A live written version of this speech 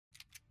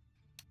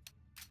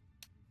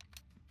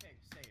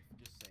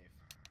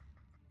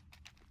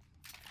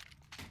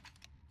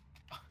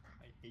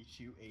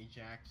shoot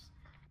Ajax.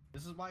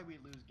 This is why we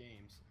lose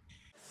games.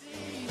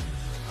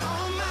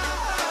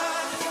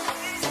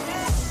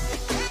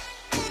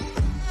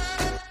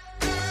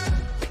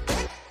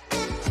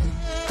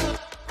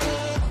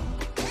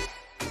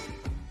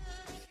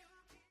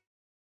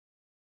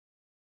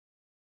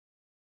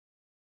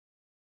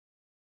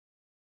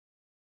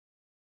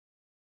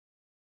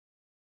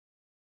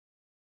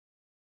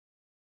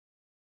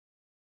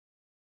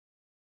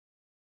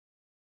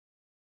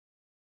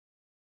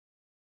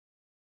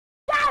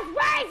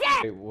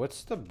 Wait,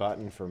 what's the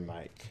button for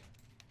mic?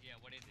 Yeah,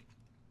 what is it?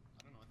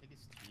 I don't know, I think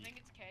it's I think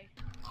it's K.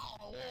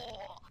 Oh.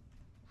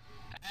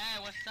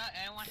 Hey, what's up?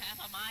 Anyone have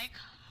a mic?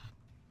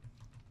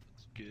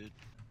 Looks good.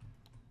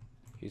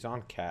 He's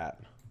on cat.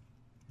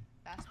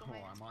 Basketball Oh,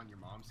 mic. I'm on your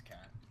mom's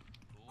cat.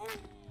 Ooh.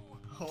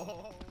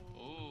 Oh,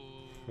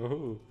 Ooh.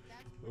 Ooh.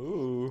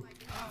 Ooh.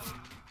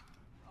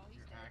 Oh, he's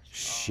you're dead. actually.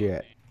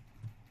 Shit.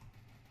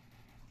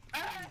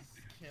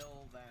 Please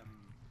kill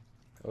them.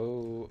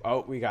 Oh.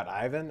 Oh, we got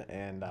Ivan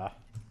and alright.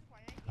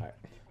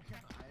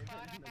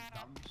 Ivan, the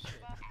dumb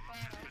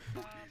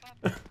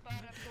shit.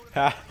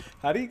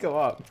 How do you go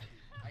up?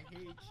 I hate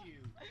you.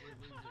 We're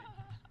losing.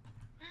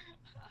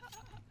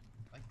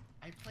 Like,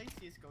 I play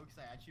CSGO because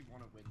I actually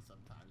want to win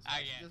sometimes.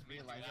 I just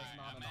realized that's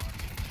not an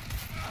option.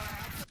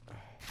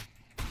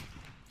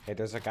 Hey,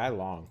 there's a guy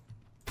long.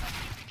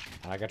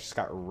 I just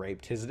got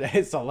raped.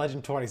 It's a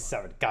Legend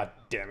 27. God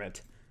damn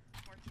it.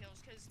 More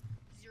kills, because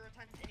 0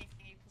 times anything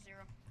equals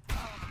 0.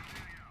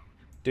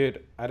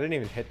 Dude, I didn't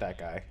even hit that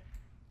guy.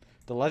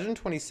 The Legend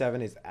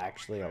 27 is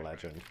actually a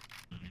legend.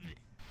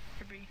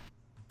 Could be.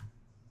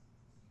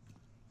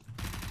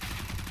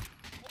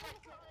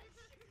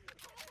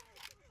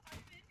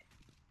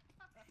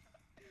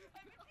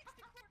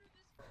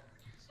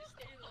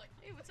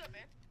 Hey, what's up,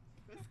 man?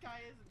 This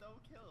guy has no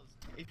kills.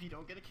 If you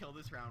don't get a kill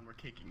this round, we're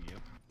kicking you.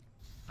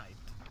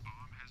 Hyped.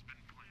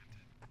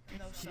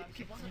 No suck.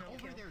 He wasn't No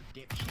over kill. there,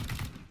 dipshit.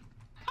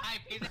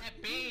 Hype is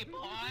that B, boy.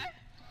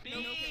 B. No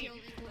kill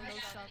equals no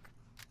suck.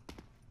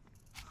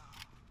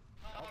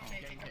 Oh,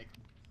 getting kicked.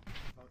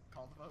 Vote,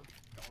 call the vote.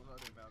 Call the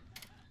vote inbound.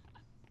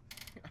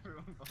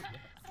 Everyone vote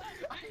yes.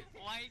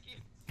 Like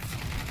it.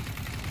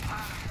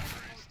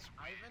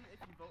 Ivan, if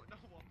you vote no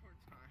one more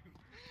time,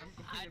 I'm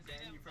I going to ban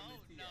didn't you from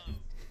vote the no.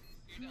 TS.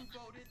 You You know.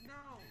 voted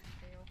no.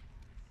 Fail.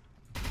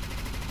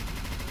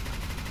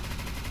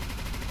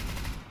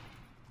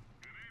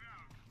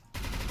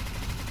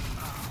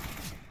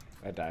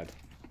 I died.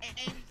 And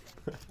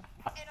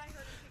I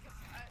heard him pick up,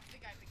 the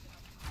guy picked him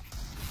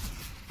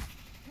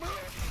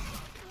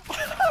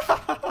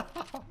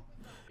up.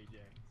 AJ,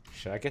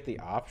 Should I get the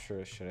ops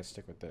or should I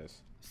stick with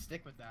this?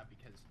 stick with that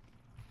because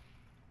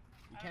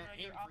you I don't can't know,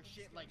 aim your for offense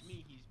shit like skills.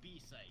 me. He's B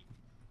site.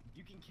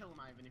 You can kill him,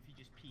 Ivan, if you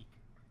just peek.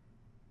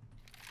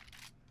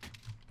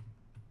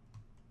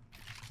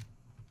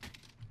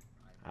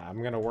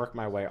 I'm gonna work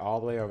my way all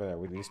the way over there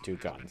with these two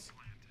guns.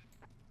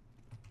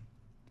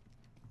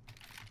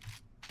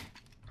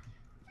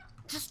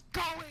 Just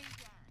go in.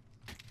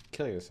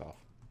 Kill yourself.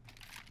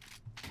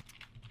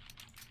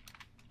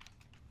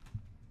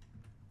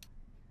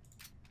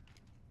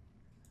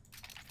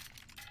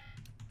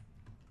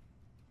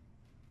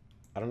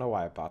 I don't know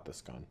why I bought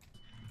this gun.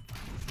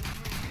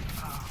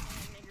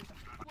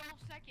 12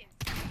 seconds.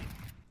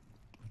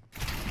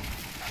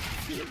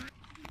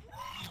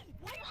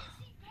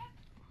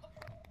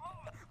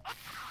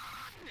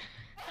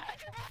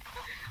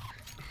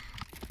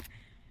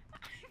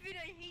 Ivan,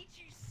 I hate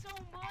you so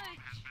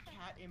much.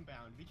 Cat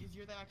inbound because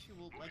you're the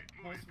actual like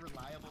most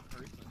reliable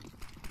person.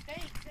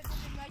 Hey, that's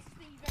the nicest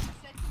thing you've ever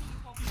said to me, you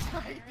hopeless. I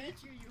alright?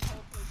 hate you, you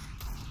hopeless.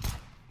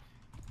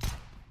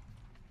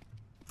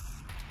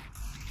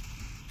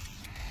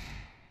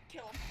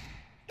 Kill him.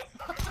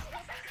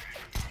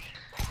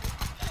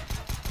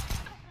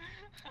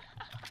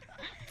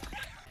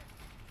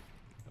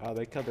 Oh,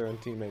 they killed their own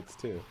teammates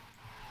too.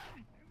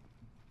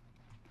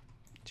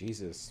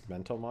 Jesus,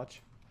 mental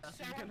much? Jesse's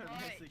So gonna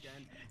much. miss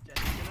again.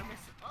 Jesse's gonna miss.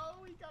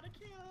 Oh, he got a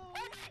kill. Oh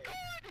my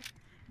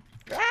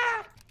god!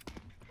 Ah!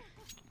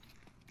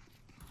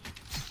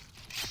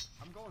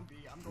 I'm going B.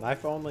 I'm going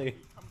Knife B. only.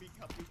 Come B,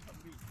 come B, come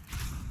B.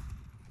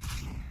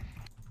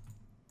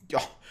 Yo,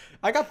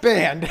 I got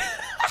banned.